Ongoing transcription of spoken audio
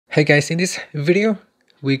Hey guys, in this video,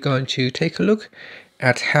 we're going to take a look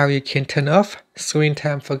at how you can turn off screen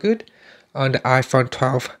time for good on the iPhone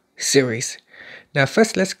 12 series. Now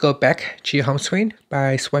first, let's go back to your home screen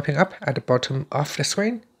by swiping up at the bottom of the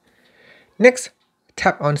screen. Next,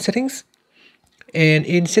 tap on Settings, and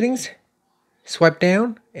in Settings, swipe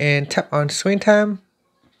down and tap on Screen Time,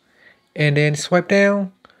 and then swipe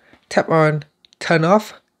down, tap on Turn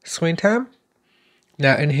Off Screen Time.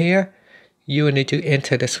 Now in here, you will need to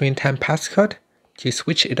enter the screen time passcode to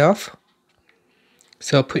switch it off.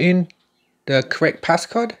 So put in the correct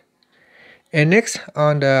passcode. And next,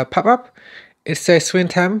 on the pop-up, it says screen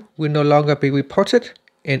time will no longer be reported,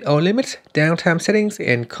 and all limits, downtime settings,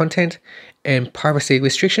 and content and privacy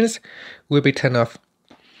restrictions will be turned off.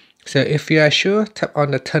 So if you are sure, tap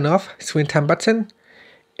on the turn off screen time button,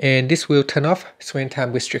 and this will turn off screen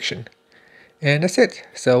time restriction. And that's it.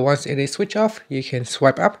 So once it is switched off, you can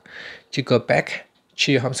swipe up to go back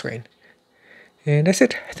to your home screen. And that's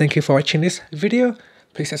it. Thank you for watching this video.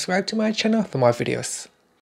 Please subscribe to my channel for more videos.